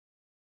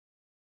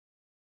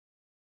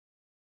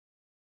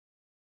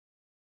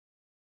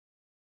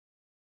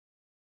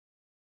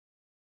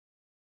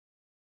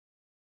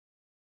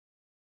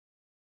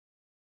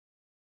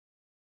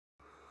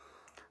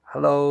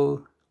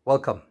Hello,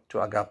 welcome to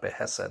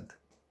AgapeHessed.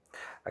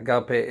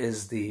 Agape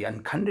is the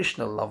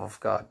unconditional love of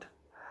God,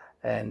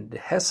 and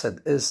Hesed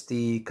is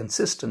the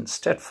consistent,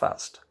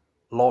 steadfast,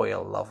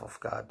 loyal love of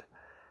God.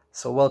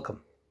 So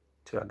welcome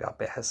to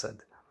AgapeHessed.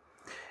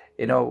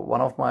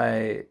 One of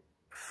my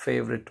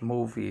favorite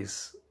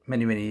movies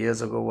many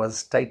years ago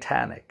was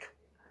Titanic.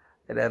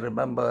 And I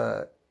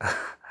remember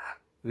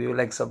we were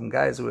like some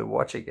guys who were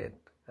watching it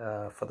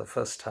for the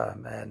first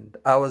time, and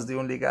I was the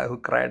only guy who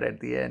cried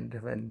at the end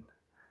when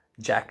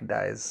Jack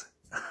dies.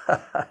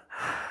 But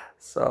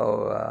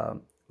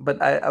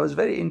I was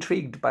very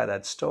intrigued by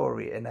that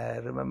story, and I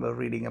remember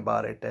reading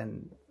about it,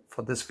 and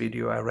for this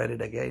video I read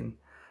it again,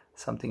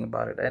 something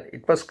about it, and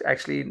it was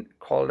actually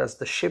called as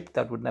the ship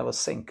that would never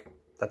sink.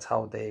 That's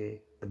how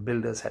the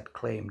builders had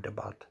claimed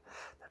about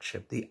that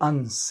ship, the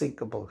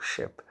unsinkable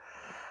ship.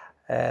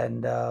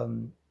 And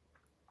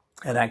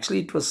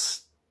actually it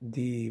was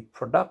the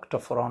product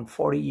of around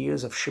 40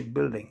 years of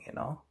shipbuilding.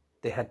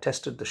 They had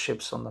tested the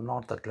ships on the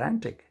North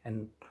Atlantic,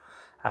 and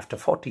after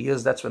 40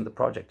 years, that's when the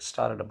project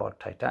started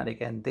about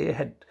Titanic. And they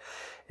had,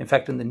 in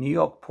fact, in the New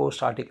York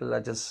Post article, I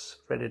just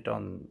read it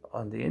on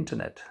the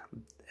internet.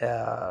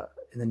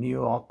 In the New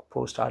York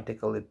Post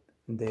article,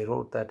 they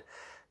wrote that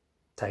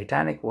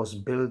Titanic was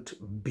built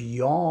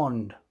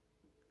beyond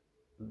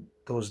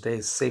those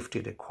days'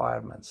 safety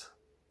requirements.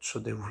 So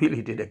they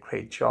really did a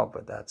great job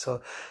with that. So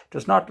it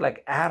was not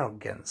like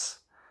arrogance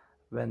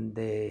when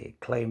they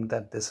claimed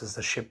that this is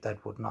the ship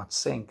that would not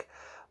sink,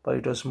 but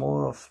it was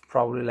more of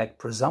probably like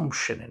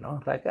presumption,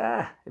 like,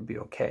 it'd be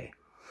okay.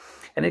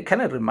 And it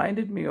kind of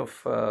reminded me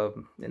of,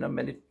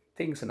 many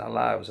things in our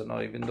lives,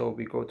 even though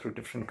we go through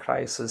different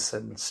crises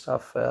and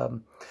stuff,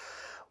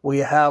 we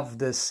have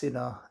this, be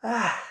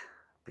okay.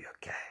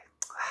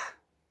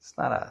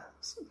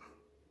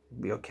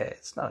 Be okay.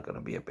 It's not going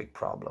to be a big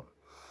problem.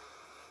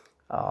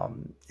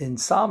 In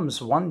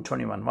Psalms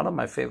 121, one of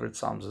my favorite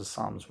Psalms is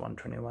Psalms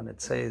 121.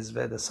 It says,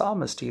 where the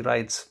psalmist, he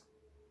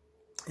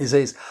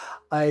says,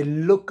 I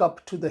look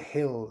up to the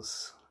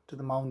hills, to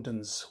the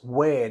mountains.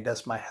 Where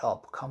does my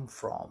help come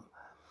from?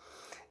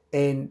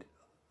 And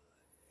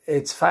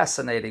it's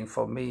fascinating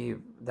for me,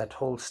 that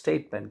whole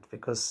statement,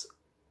 because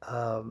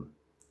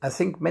I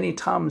think many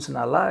times in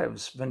our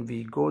lives, when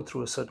we go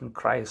through a certain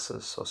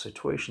crisis or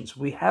situations,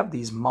 we have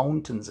these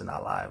mountains in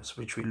our lives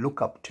which we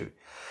look up to.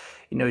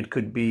 It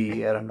could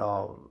be, I don't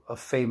know, a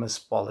famous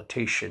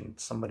politician,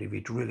 somebody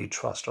we really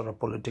trust, or a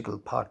political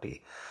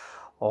party,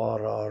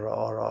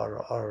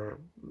 or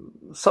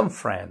some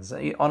friends.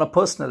 On a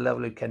personal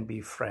level, it can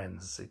be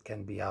friends. It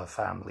can be our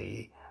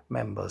family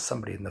members,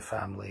 somebody in the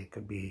family. It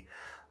could be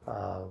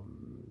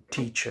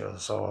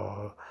teachers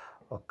or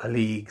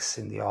colleagues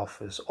in the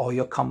office, or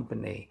your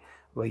company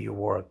where you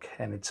work,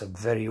 and it's a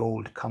very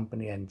old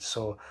company, and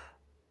so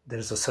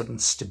there's a certain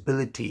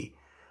stability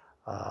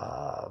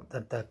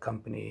that that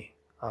company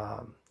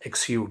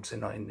exudes, in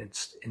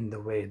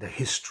the way, the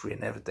history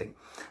and everything.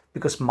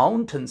 Because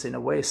mountains, in a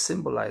way,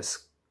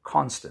 symbolize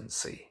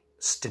constancy,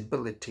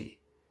 stability,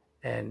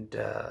 and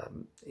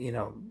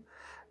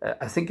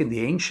I think in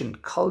the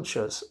ancient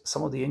cultures,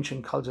 some of the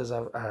ancient cultures,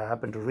 I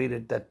happened to read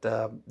it, that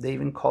they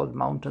even called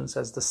mountains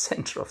as the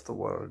center of the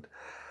world,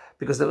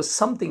 because there was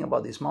something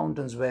about these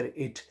mountains where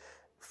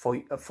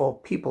for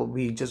people,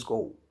 we just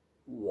go,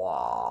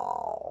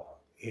 wow,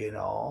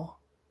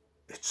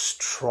 it's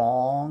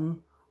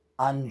strong,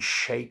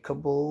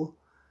 unshakable,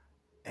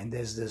 and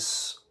there's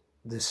this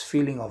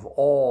feeling of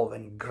awe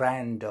and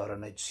grandeur,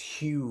 and it's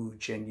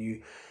huge,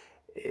 and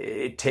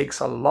it takes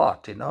a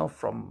lot,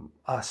 from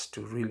us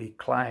to really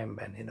climb.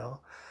 And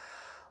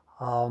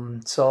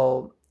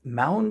so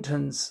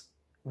mountains,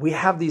 we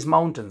have these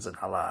mountains in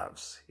our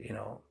lives,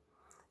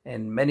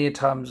 and many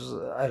times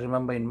I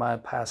remember in my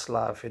past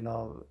life,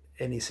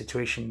 any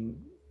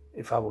situation,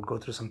 if I would go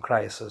through some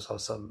crisis or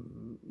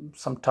some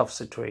tough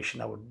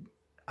situation,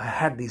 I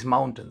had these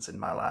mountains in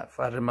my life.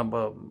 I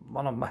remember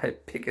one of my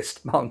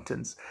biggest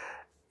mountains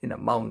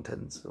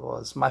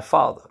was my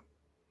father.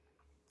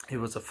 He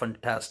was a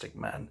fantastic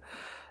man,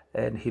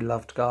 and he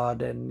loved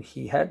God, and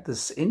he had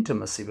this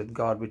intimacy with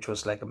God, which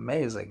was like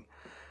amazing.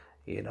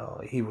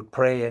 He would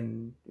pray,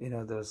 and,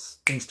 there's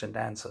instant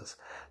answers.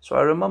 So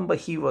I remember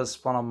he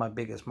was one of my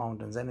biggest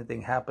mountains.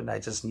 Anything happened, I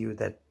just knew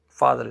that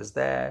Father is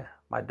there.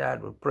 My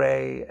dad would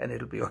pray, and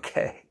it'll be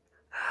okay.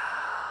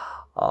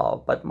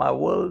 But my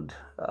world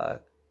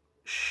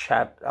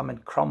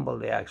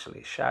crumbled,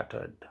 actually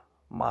shattered.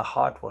 My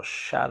heart was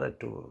shattered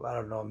to, I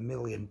don't know, 1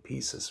 million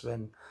pieces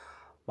when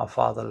my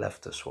father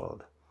left this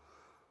world.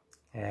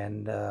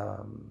 And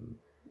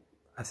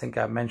I think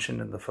I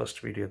mentioned in the first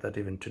video that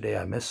even today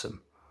I miss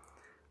him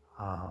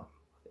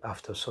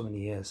after so many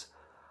years.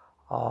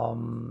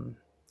 Then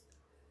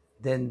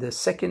the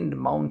second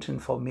mountain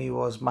for me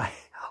was my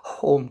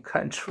home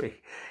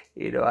country.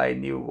 I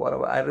knew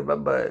I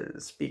remember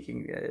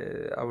speaking,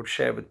 I would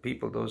share with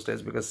people those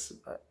days, because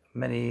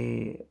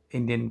many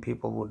Indian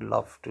people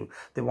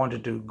they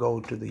wanted to go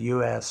to the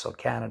US or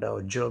Canada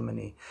or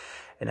Germany.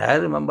 And I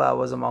remember I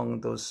was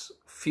among those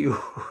few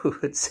who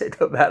would say,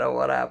 no matter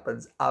what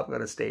happens, I'm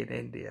going to stay in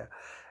India.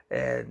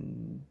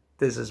 and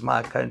this is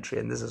my country,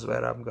 and this is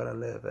where I'm going to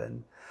live,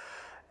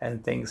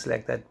 and things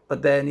like that.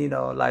 But then, you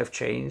know, life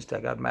changed.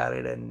 I got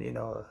married and, you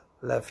know,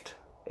 left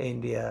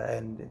India,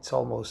 and it's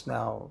almost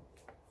now,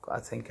 I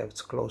think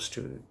it's close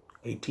to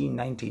 18,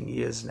 19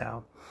 years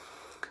now.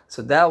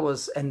 So that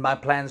was, and my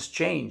plans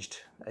changed.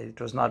 It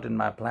was not in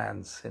my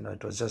plans, you know,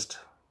 it was just,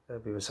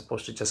 we were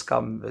supposed to just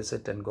come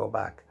visit and go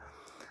back.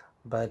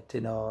 But,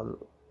 you know,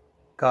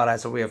 God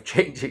has a way of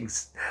changing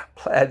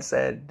plans,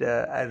 and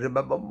I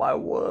remember my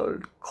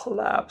world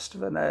collapsed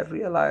when I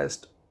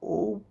realized,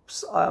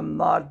 oops, I'm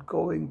not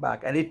going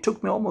back. And it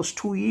took me almost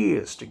 2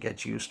 years to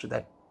get used to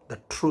that, the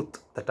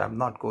truth that I'm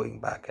not going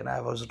back. And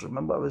I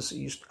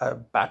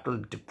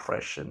battled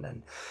depression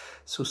and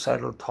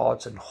suicidal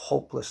thoughts and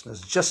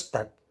hopelessness. Just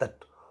that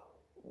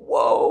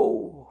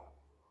whoa,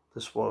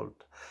 this world,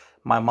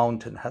 my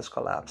mountain has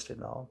collapsed, you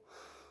know.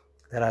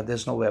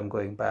 There's no way I'm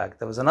going back.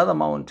 There was another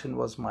mountain,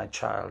 was my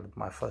child,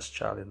 my first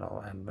child, you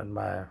know. And when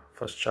my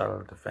first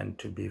child went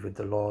to be with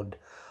the Lord,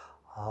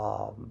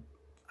 I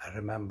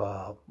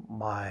remember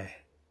my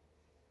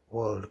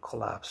world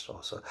collapsed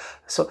also.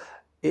 So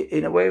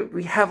in a way,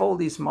 we have all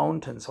these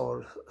mountains,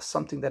 or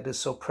something that is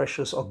so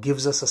precious or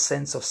gives us a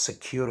sense of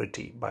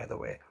security, by the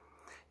way.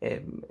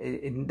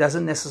 It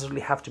doesn't necessarily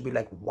have to be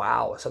like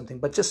wow or something,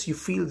 but just you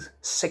feel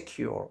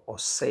secure or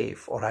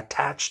safe or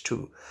attached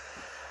to.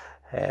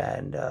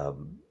 And,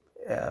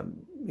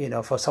 you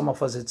know, for some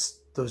of us, it's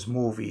those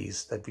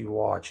movies that we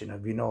watch. You know,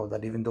 we know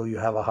that even though you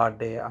have a hard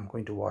day, I'm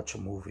going to watch a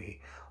movie,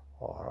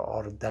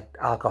 or that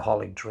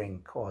alcoholic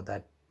drink, or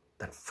that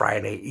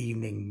Friday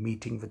evening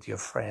meeting with your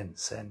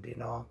friends. And, you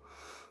know,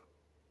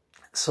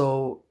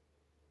 so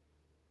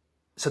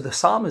the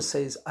psalmist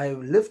says, I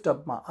lift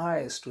up my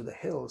eyes to the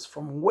hills.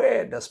 From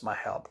where does my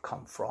help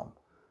come from?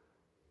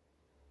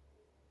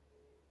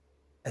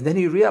 And then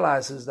he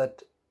realizes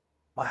that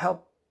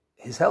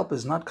his help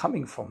is not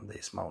coming from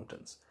these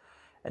mountains.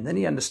 And then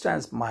he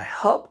understands, my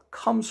help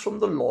comes from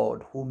the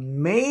Lord who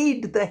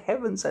made the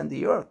heavens and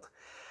the earth.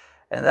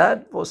 And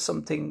that was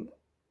something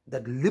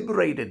that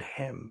liberated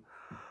him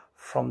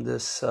from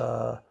this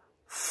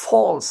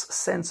false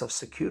sense of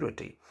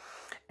security.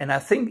 And I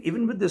think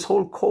even with this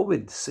whole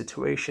COVID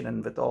situation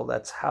and with all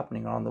that's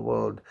happening around the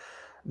world,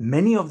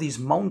 many of these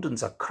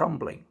mountains are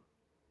crumbling.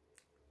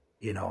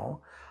 You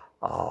know,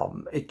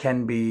 it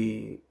can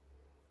be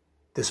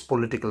this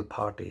political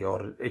party,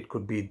 or it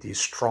could be the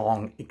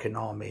strong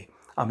economy.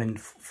 I mean,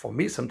 for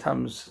me,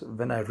 sometimes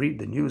when I read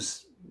the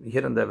news,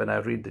 here and there, when I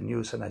read the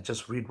news and I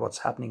just read what's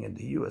happening in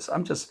the US,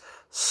 I'm just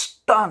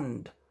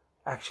stunned,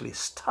 actually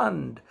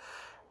stunned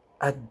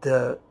at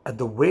the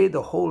way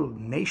the whole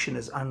nation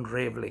is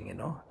unraveling, you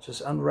know,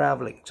 just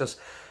unraveling, just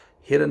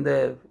here and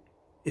there.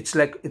 It's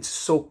like, it's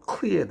so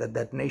clear that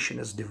that nation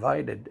is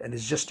divided, and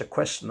it's just a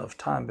question of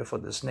time before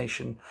this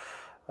nation,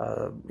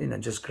 you know,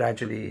 just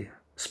gradually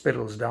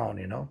spirals down,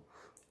 you know.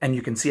 And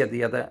you can see on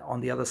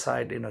the other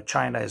side, you know,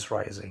 China is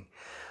rising.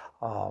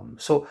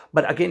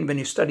 But again, when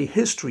you study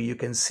history, you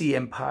can see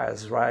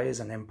empires rise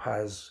and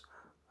empires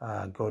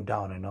go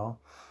down, you know.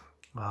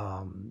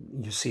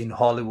 You see in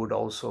Hollywood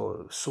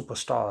also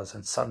superstars,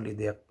 and suddenly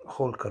their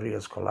whole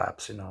careers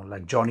collapse, you know,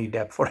 like Johnny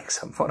Depp, for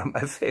example, one of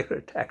my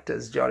favorite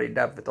actors, Johnny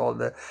Depp, with all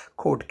the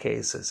court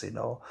cases, you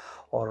know,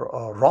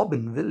 or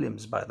Robin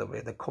Williams, by the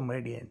way, the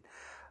comedian,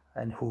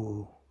 and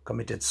who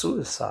committed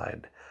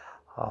suicide.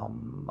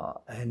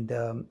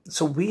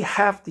 So we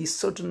have these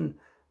certain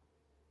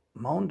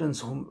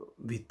mountains whom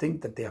we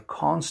think that they are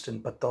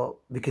constant, but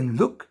we can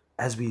look,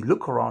 as we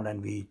look around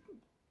and we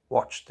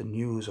watch the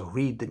news or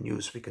read the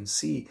news, we can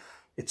see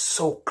it's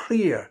so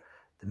clear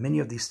that many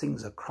of these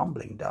things are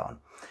crumbling down.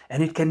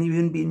 And it can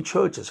even be in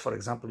churches. For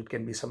example, it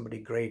can be somebody,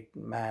 great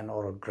man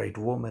or a great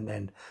woman,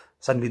 and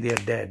suddenly they're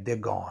dead, they're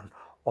gone,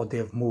 or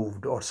they've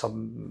moved, or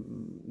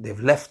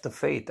they've left the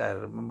faith. I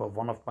remember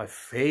one of my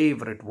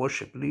favorite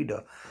worship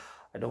leader,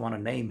 I don't want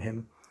to name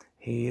him,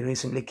 he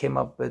recently came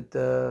up with,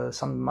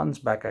 some months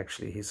back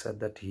actually, he said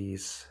that he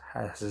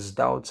has his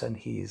doubts and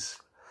he's,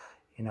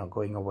 you know,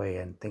 going away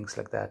and things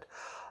like that.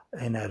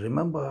 And I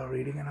remember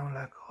reading, and I'm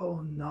like, oh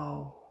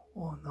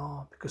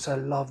no, because I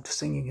loved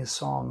singing his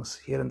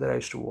songs. Here and there I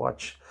used to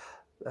watch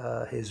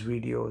his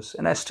videos,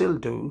 and I still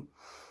do,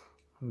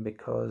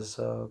 because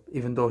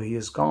even though he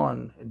is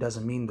gone, it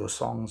doesn't mean those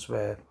songs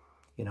were,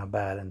 you know,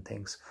 bad and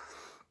things.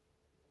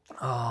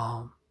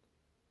 And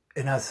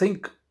I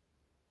think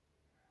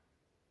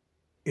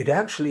it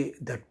actually,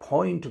 that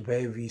point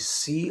where we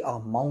see our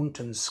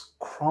mountains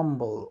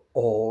crumble,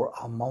 or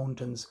our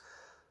mountains,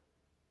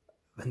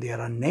 when they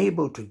are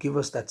unable to give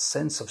us that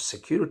sense of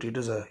security,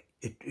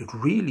 it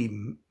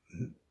really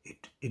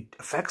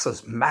affects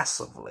us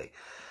massively.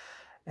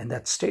 And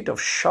that state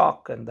of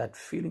shock, and that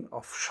feeling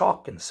of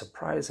shock and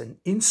surprise and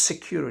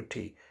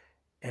insecurity,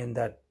 and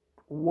that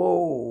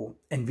whoa,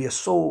 and we are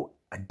so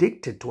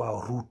addicted to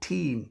our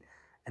routine,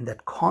 and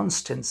that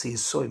constancy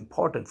is so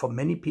important for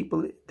many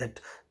people, that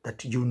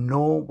you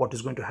know what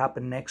is going to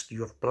happen next.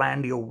 You have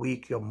planned your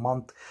week, your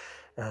month.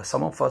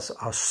 Some of us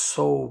are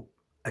so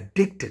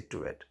addicted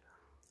to it.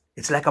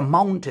 It's like a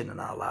mountain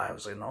in our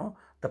lives, you know,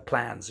 the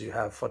plans you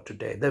have for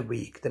today, the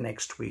week, the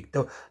next week,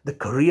 the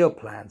career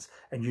plans.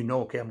 And you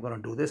know, okay, I'm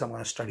going to do this, I'm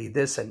going to study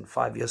this, and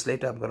 5 years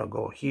later, I'm going to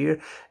go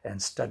here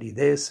and study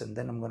this, and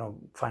then I'm going to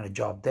find a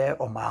job there,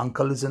 or my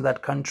uncle is in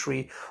that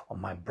country, or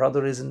my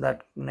brother is in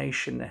that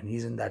nation, and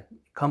he's in that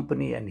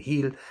company, and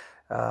he'll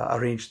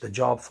arrange the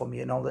job for me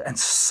and all that. And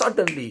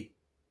suddenly,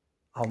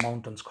 our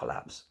mountains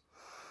collapse.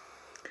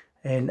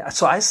 And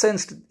so I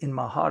sensed in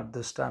my heart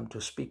this time to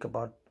speak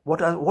about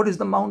what is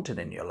the mountain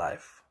in your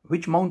life?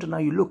 Which mountain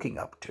are you looking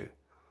up to?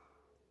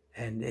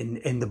 And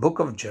in the book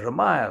of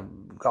Jeremiah,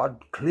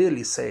 God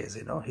clearly says,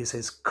 he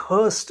says,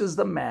 cursed is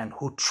the man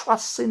who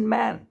trusts in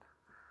man,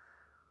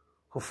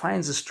 who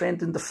finds his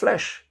strength in the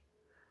flesh,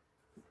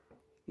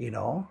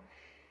 and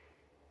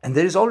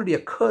there is already a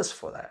curse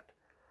for that,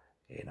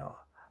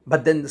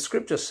 But then the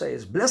scripture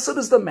says, blessed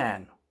is the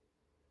man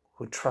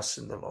who trusts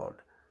in the Lord.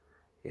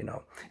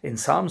 In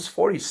Psalms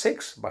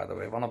 46, by the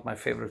way, one of my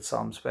favorite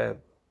Psalms, where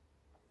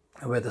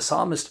the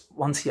psalmist,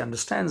 once he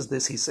understands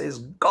this, he says,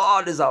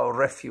 God is our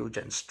refuge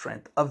and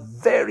strength, a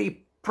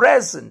very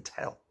present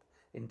help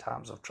in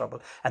times of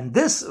trouble. And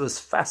this was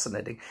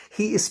fascinating.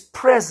 He is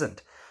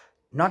present,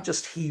 not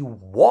just he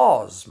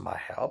was my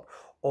help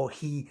or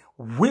he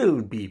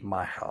will be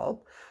my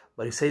help,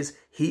 but he says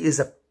he is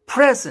a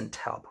present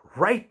help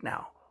right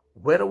now.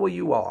 Wherever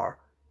you are,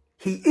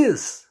 he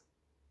is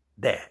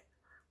there.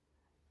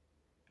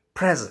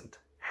 Present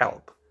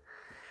help.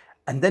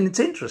 And then it's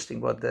interesting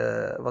what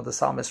the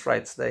psalmist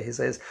writes there. He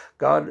says,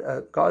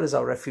 God is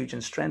our refuge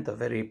and strength, a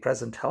very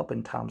present help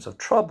in times of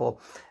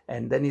trouble.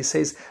 And then he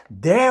says,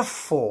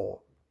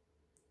 therefore,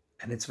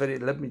 and it's very,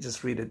 let me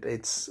just read it.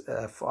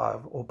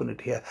 I've opened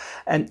it here.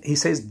 And he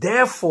says,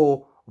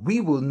 therefore, we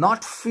will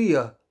not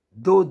fear,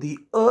 though the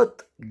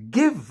earth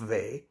give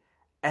way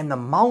and the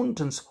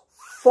mountains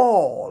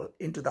fall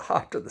into the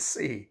heart of the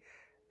sea.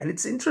 And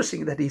it's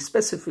interesting that he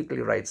specifically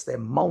writes there,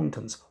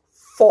 mountains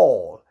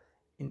fall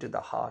into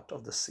the heart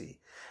of the sea.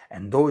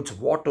 And though its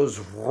waters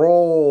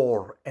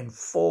roar and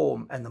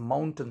foam and the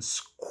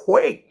mountains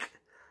quake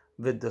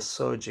with the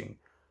surging,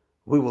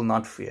 we will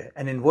not fear.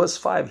 And in verse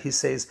 5, he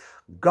says,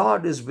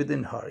 God is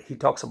within her. He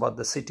talks about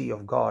the city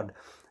of God,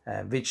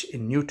 which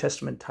in New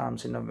Testament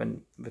times,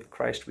 when with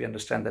Christ, we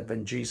understand that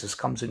when Jesus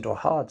comes into our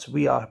hearts,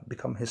 we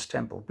become his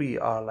temple. We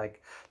are like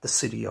the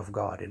city of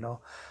God,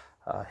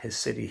 his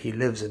city. He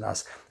lives in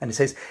us. And he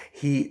says,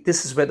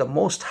 this is where the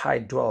Most High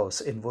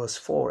dwells in verse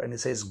 4. And it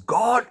says,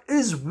 God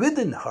is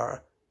within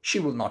her. She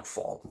will not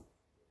fall.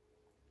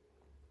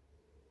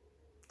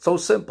 So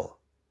simple.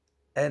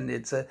 And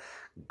it's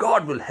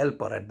God will help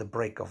her at the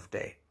break of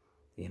day,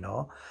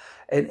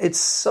 And it's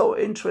so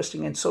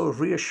interesting and so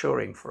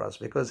reassuring for us,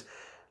 because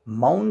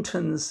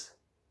mountains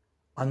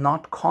are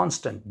not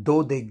constant,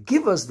 though they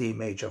give us the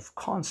image of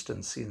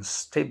constancy and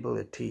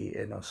stability,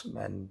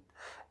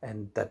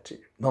 and that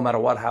no matter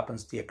what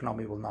happens, the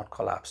economy will not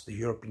collapse. The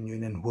European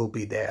Union will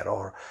be there,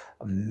 or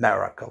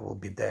America will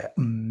be there.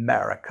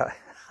 America,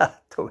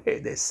 the way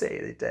they say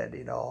it,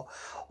 and or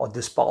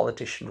this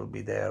politician will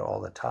be there all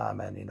the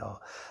time, and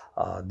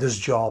this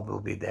job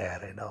will be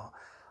there,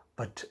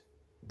 But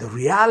the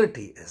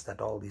reality is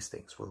that all these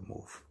things will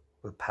move,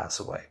 will pass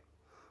away.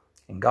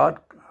 And God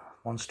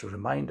wants to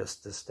remind us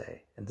this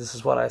day. And this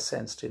is what I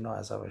sensed,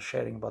 as I was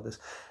sharing about this,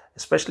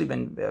 especially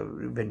when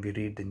we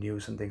read the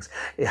news and things.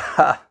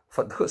 Yeah,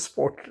 for those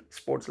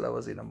sports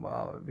lovers,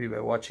 we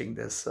were watching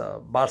this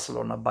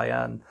Barcelona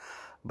Bayern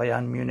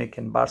Munich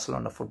and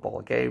Barcelona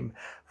football game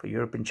for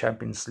European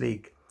Champions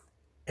League.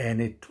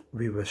 And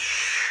we were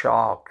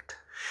shocked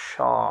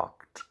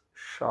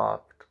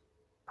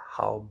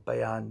how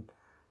Bayern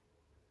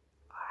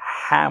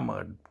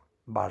hammered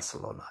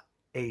Barcelona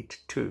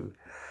 8-2.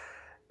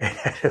 And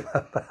I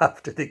remember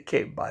after they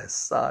came, my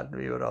son,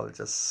 we were all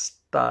just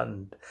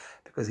stunned,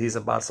 because he's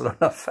a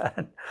Barcelona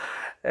fan.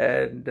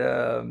 And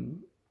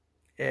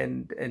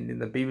in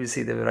the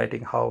BBC, they were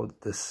writing how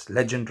this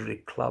legendary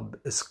club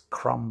is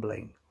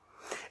crumbling.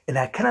 And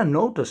I kind of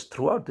noticed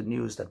throughout the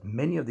news that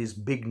many of these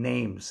big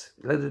names,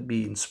 let it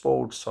be in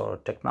sports or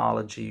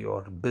technology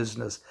or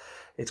business,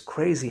 it's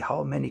crazy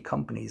how many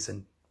companies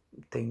and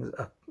things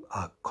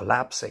are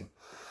collapsing.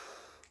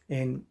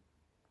 And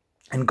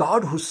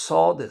God, who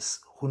saw this,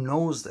 who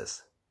knows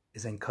this,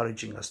 is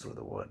encouraging us through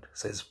the word. It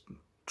says,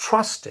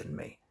 trust in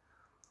me.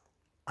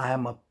 I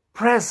am a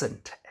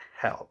present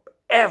help,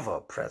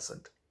 ever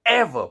present,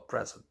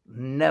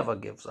 never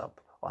gives up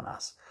on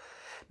us.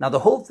 Now, the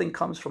whole thing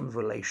comes from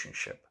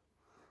relationship.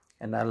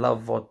 And I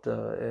love what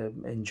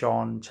in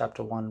John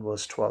chapter 1,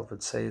 verse 12,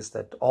 it says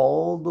that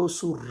all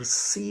those who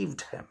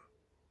received him,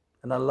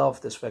 and I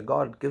love this, where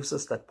God gives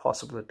us that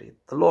possibility.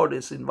 The Lord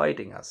is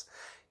inviting us.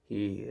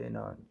 The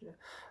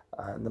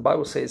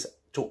Bible says,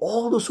 to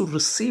all those who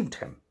received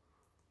him,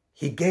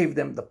 he gave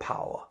them the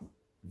power,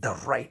 the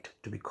right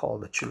to be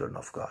called the children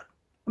of God.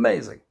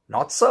 Amazing.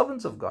 Not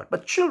servants of God,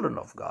 but children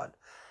of God.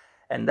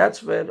 And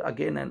that's where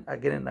again and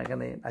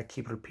again I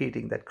keep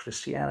repeating that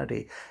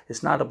Christianity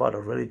is not about a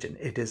religion.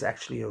 It is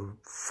actually a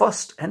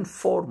first and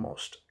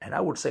foremost, and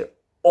I would say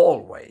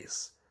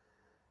always,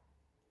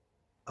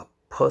 a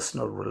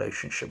personal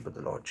relationship with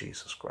the Lord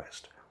Jesus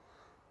Christ.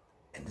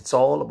 And it's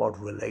all about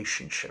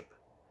relationship,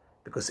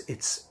 because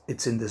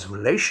it's in this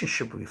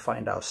relationship we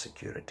find our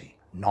security,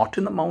 not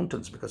in the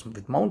mountains, because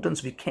with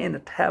mountains we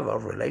cannot have a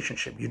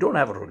relationship. You don't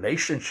have a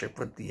relationship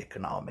with the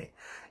economy.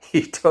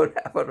 You don't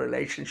have a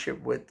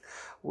relationship with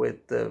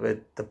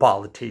the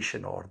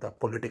politician or the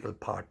political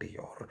party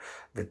or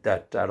with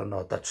that, I don't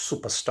know, that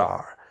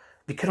superstar.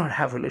 We cannot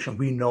have a relationship.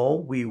 We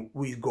know,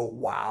 we go,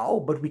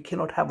 wow, but we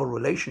cannot have a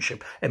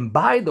relationship. And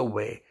by the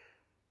way,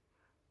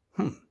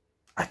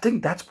 I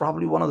think that's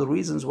probably one of the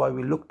reasons why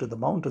we look to the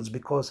mountains,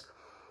 because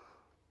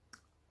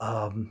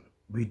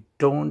we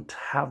don't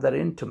have that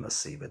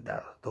intimacy with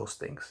those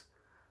things.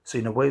 So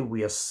in a way,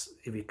 we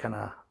kind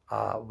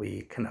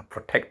of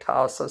protect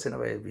ourselves. In a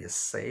way, we are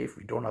safe.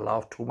 We don't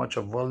allow too much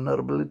of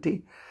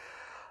vulnerability,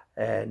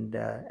 and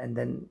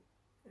then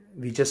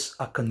we just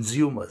are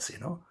consumers,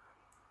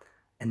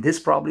 And this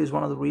probably is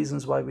one of the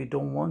reasons why we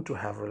don't want to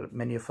have.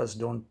 Many of us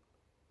don't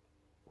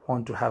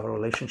want to have a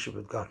relationship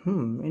with God.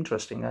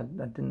 Interesting.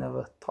 I'd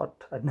never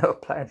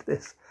planned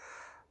this.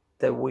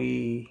 That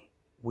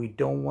we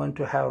don't want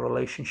to have a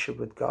relationship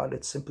with God.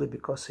 It's simply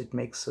because it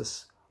makes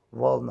us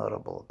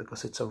vulnerable,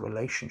 because it's a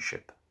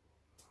relationship.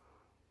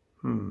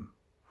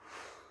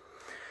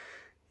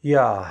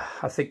 Yeah,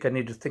 I think I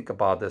need to think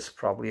about this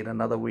probably in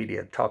another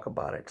video, talk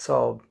about it.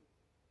 So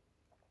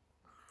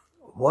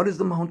what is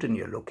the mountain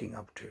you're looking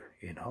up to,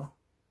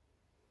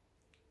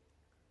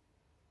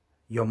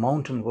 Your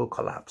mountain will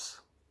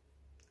collapse.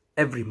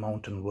 Every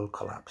mountain will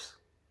collapse.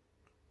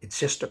 It's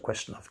just a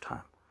question of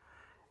time.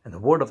 And the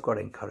Word of God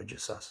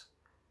encourages us.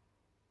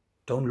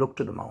 Don't look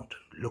to the mountain.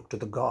 Look to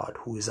the God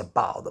who is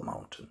above the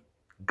mountain,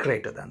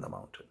 greater than the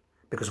mountain.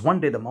 Because one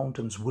day the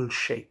mountains will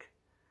shake.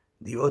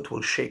 The earth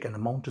will shake and the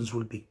mountains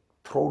will be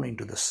thrown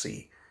into the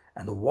sea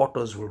and the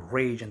waters will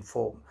rage and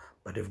foam.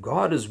 But if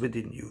God is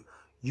within you,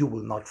 you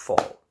will not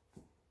fall.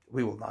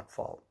 We will not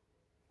fall.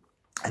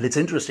 And it's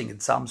interesting, in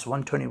Psalms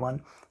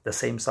 121, the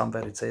same psalm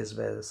where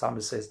the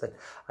psalmist says that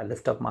I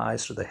lift up my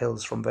eyes to the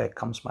hills, from where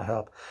comes my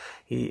help.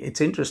 It's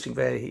interesting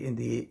where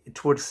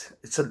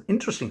it's an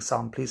interesting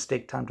psalm. Please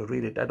take time to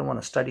read it. I don't want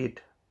to study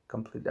it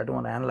completely. I don't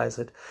want to analyze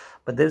it.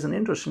 But there's an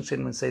interesting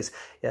statement that says,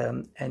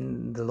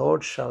 and the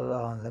Lord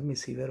shall, let me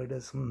see where it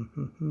is.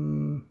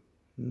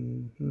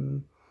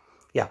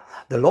 Yeah,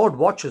 the Lord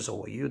watches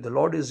over you. The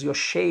Lord is your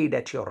shade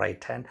at your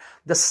right hand.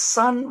 The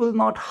sun will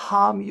not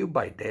harm you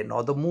by day,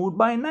 nor the moon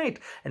by night.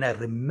 And I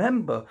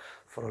remember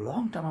for a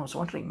long time I was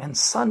wondering, man,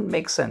 sun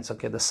makes sense.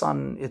 Okay, the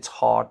sun, it's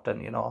hot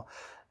and,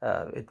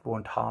 it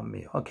won't harm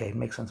me. Okay, it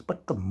makes sense.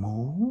 But the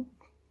moon?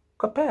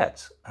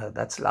 Kāpēc?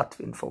 That's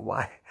Latvian for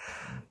why.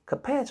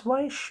 Kāpēc?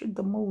 Why should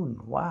the moon?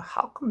 Why?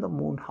 How come the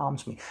moon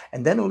harms me?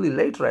 And then only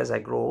later, as I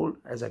grew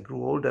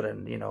older,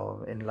 and in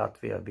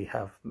Latvia we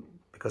have,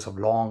 because of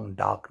long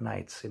dark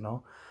nights,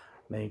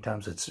 many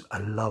times I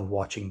love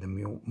watching the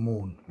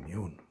moon.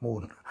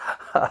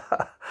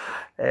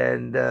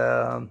 And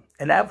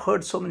I've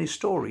heard so many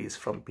stories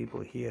from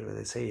people here where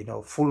they say,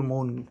 full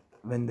moon.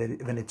 When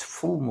it's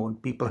full moon,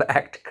 people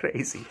act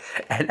crazy,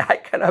 and I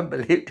cannot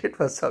believe it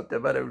for something.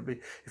 But it would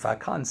be, if I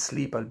can't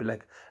sleep, I'll be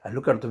like, I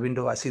look out the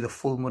window, I see the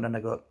full moon, and I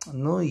go,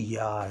 no,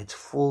 yeah, it's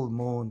full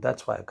moon.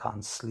 That's why I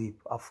can't sleep.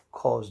 Of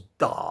course,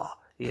 duh,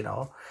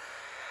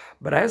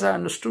 But as I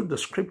understood the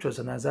scriptures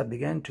and as I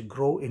began to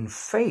grow in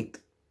faith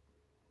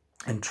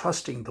and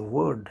trusting the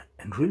Word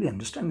and really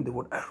understanding the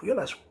Word, I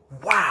realized,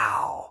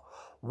 wow,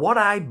 what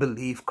I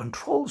believe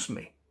controls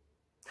me.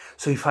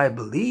 So if I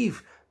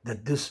believe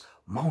that this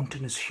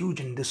mountain is huge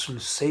and this will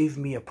save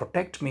me or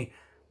protect me,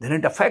 then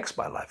it affects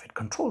my life. It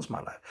controls my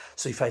life.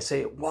 So if I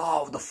say,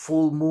 wow, the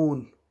full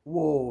moon,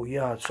 whoa,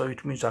 yeah, so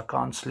it means I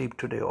can't sleep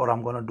today, or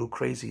I'm going to do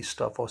crazy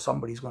stuff, or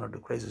somebody's going to do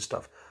crazy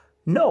stuff.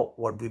 No,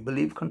 what we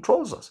believe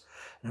controls us.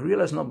 And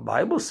realize, no, the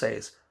Bible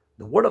says,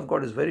 the Word of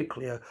God is very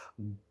clear.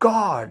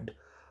 God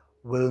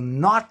will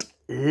not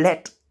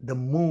let the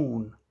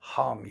moon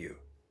harm you.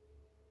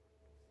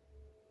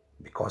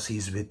 Because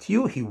He's with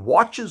you, He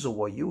watches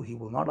over you. He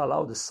will not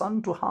allow the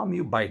sun to harm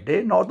you by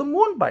day, nor the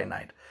moon by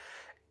night.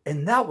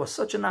 And that was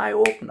such an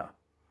eye-opener.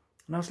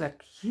 And I was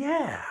like,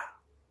 yeah,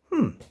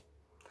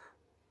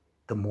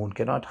 the moon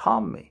cannot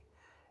harm me.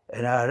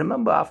 And I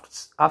remember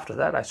after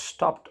that, I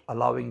stopped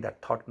allowing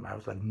that thought. And I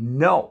was like,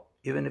 no,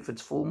 even if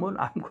it's full moon,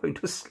 I'm going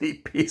to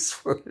sleep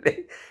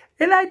peacefully.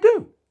 And I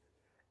do.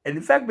 And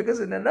in fact, because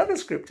in another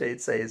scripture,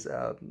 it says,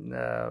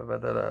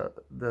 whether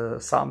the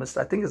psalmist,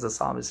 I think it's the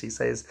psalmist, he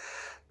says,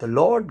 the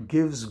Lord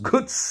gives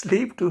good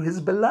sleep to His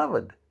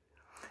beloved.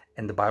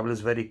 And the Bible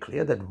is very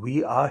clear that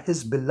we are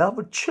His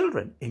beloved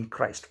children in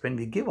Christ. When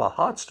we give our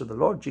hearts to the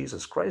Lord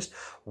Jesus Christ,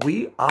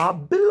 we are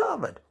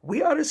beloved.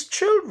 We are His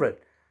children.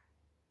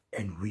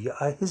 And we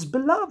are His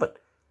beloved.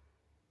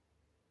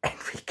 And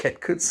we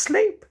get good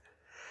sleep.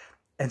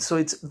 And so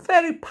it's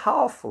very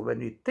powerful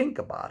when you think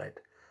about it.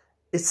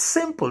 It's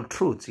simple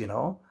truths,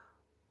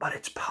 but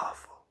it's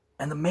powerful.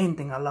 And the main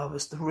thing I love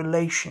is the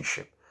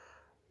relationship.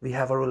 We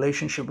have a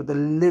relationship with the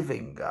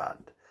living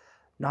God,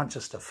 not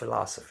just a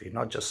philosophy,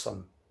 not just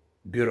some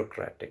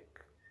bureaucratic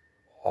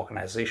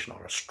organization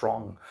or a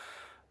strong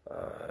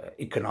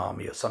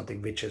economy or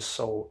something which is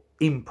so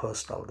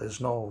impersonal.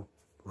 There's no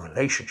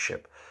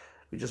relationship.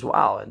 We just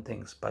wow and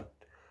things, but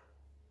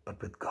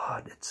with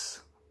God,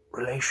 it's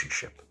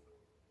relationship.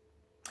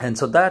 And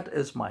so that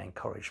is my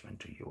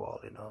encouragement to you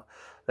all,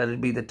 that it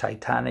be the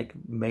Titanic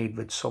made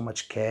with so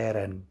much care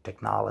and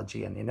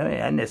technology, and,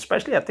 and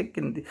especially I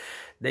think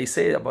they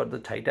say about the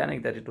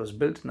Titanic that it was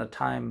built in a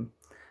time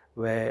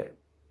where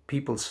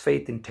people's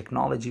faith in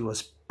technology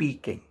was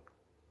peaking.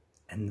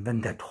 And when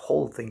that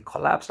whole thing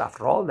collapsed,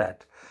 after all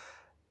that,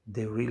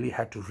 they really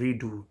had to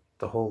redo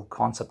the whole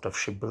concept of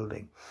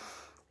shipbuilding.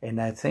 And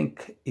I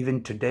think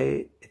even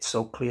today, it's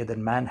so clear that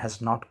man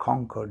has not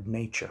conquered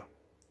nature.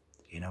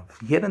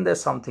 Here and there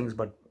some things,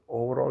 but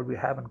overall we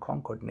haven't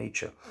conquered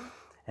nature.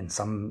 And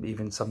some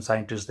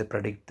scientists, they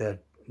predict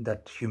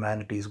that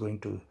humanity is going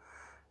to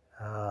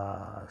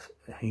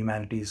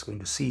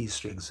cease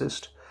to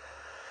exist.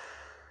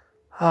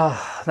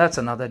 That's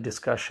another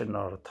discussion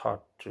or a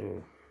thought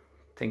to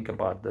think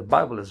about. The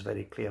Bible is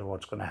very clear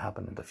what's going to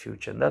happen in the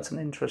future, and that's an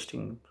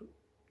interesting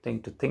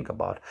thing to think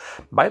about.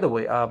 By the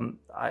way,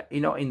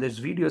 in these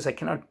videos,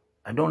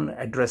 I don't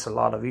address a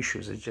lot of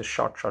issues. It's just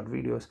short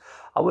videos.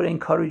 I would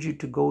encourage you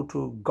to go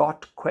to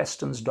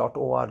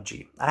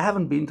gotquestions.org. I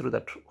haven't been through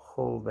that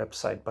whole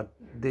website, but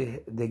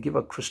they give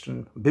a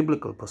Christian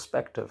biblical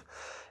perspective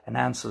and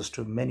answers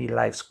to many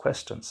life's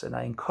questions. And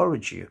I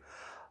encourage you,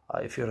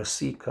 if you're a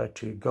seeker,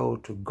 to go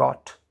to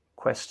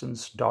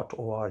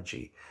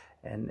gotquestions.org.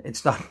 And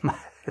it's not my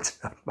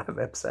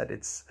website.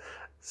 It's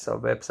a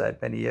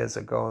website many years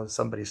ago.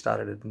 Somebody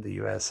started it in the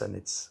US,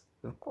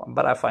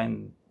 but I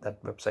find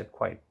that website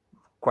quite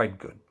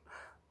good,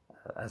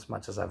 as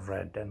much as I've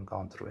read and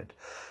gone through it.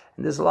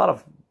 And there's a lot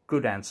of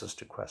good answers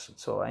to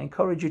questions. So I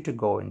encourage you to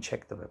go and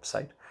check the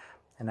website,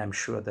 and I'm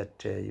sure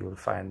that you will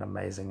find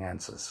amazing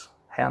answers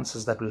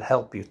that will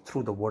help you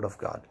through the Word of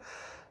God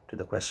to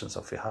the questions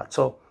of your heart.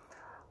 So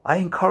I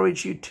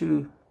encourage you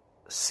to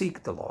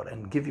seek the Lord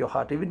and give your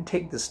heart. Even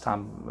take this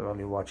time while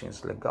you're watching.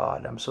 It's like,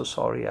 God, I'm so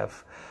sorry.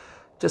 I've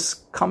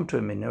just come to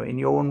Him, in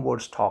your own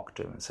words, talk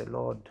to Him and say,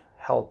 Lord,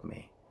 help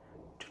me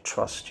to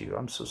trust you.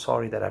 I'm so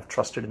sorry that I've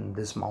trusted in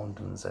these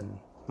mountains and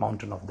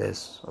mountain of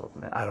this, or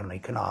I don't know,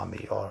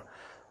 economy or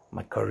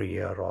my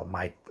career or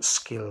my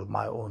skill,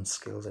 my own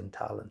skills and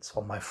talents,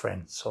 or my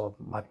friends or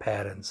my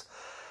parents.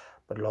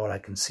 But Lord, I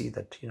can see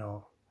that,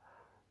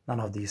 none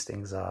of these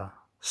things are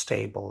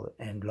stable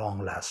and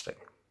long lasting.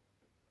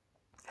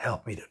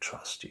 Help me to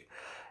trust you.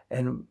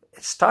 And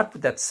start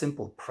with that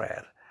simple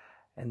prayer.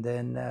 And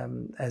then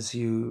as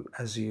you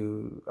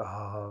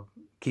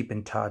keep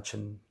in touch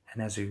and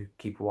as you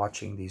keep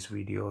watching these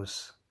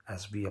videos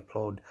as we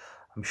upload,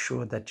 I'm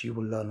sure that you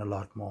will learn a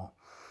lot more.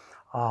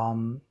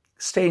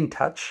 Stay in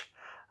touch.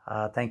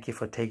 Thank you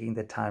for taking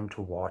the time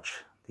to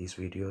watch these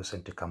videos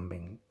and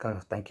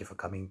thank you for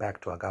coming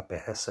back to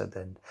AgapeHessed.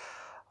 And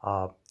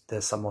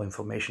there's some more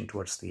information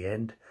towards the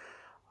end.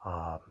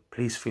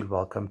 Please feel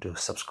welcome to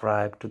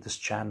subscribe to this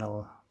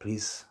channel.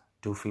 Please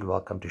do feel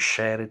welcome to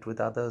share it with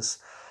others.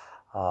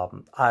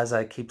 As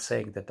I keep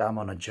saying that I'm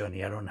on a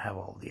journey. I don't have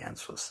all the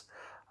answers.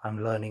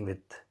 I'm learning with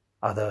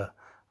other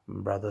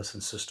brothers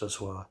and sisters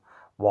who are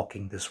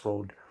walking this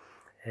road.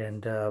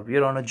 And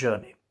we're on a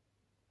journey.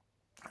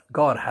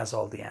 God has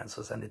all the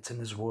answers, and it's in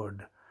His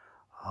Word.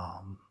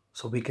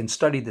 So we can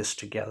study this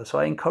together. So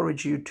I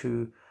encourage you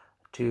to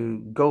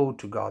go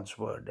to God's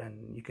Word,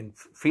 and you can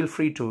feel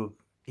free to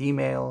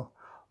email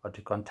or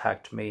to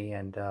contact me,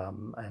 and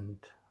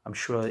I'm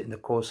sure in the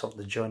course of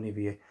the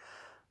journey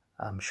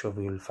I'm sure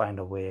we will find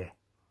a way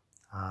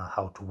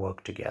how to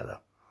work together.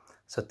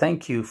 So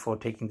thank you for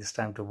taking this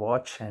time to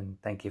watch,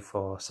 and thank you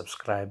for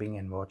subscribing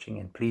and watching,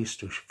 and please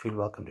do feel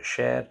welcome to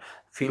share.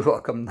 Feel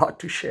welcome not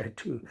to share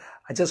too.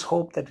 I just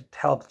hope that it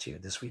helped you.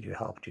 This video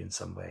helped you in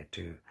some way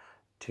to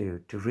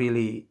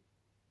really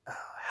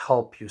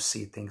help you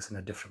see things in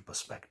a different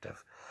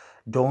perspective.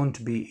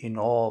 Don't be in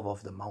awe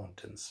of the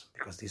mountains,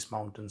 because these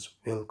mountains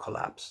will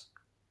collapse.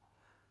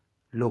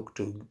 Look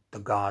to the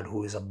God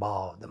who is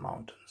above the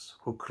mountains,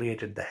 who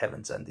created the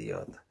heavens and the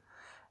earth.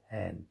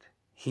 And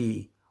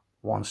He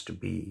wants to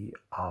be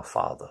our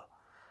Father.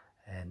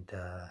 And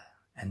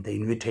the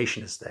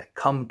invitation is there.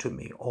 Come to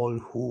me, all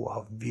who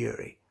are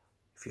weary.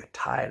 If you're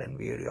tired and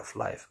weary of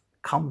life,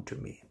 come to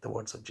me. The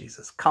words of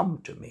Jesus,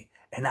 come to me,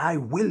 and I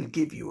will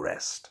give you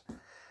rest.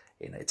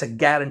 It's a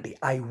guarantee.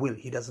 I will.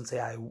 He doesn't say,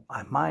 I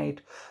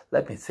might.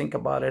 Let me think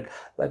about it.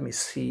 Let me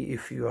see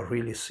if you are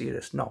really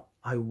serious. No,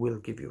 I will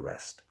give you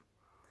rest.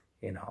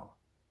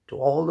 To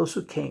all those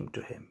who came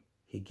to Him,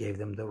 He gave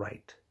them the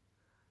right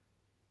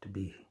to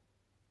be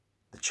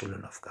the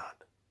children of God.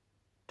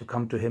 To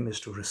come to Him is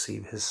to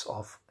receive His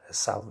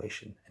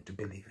salvation and to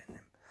believe in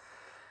Him.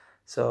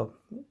 So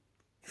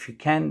if you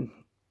can,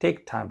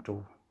 take time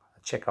to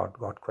check out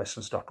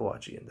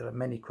gotquestions.org, and there are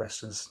many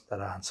questions that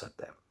are answered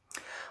there.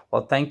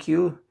 Well, thank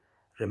you.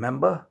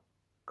 Remember,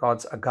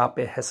 God's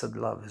AgapeHessed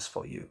love is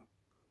for you.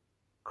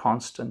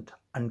 Constant,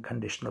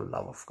 unconditional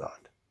love of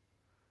God.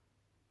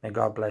 May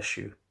God bless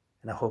you,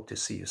 and I hope to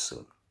see you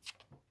soon.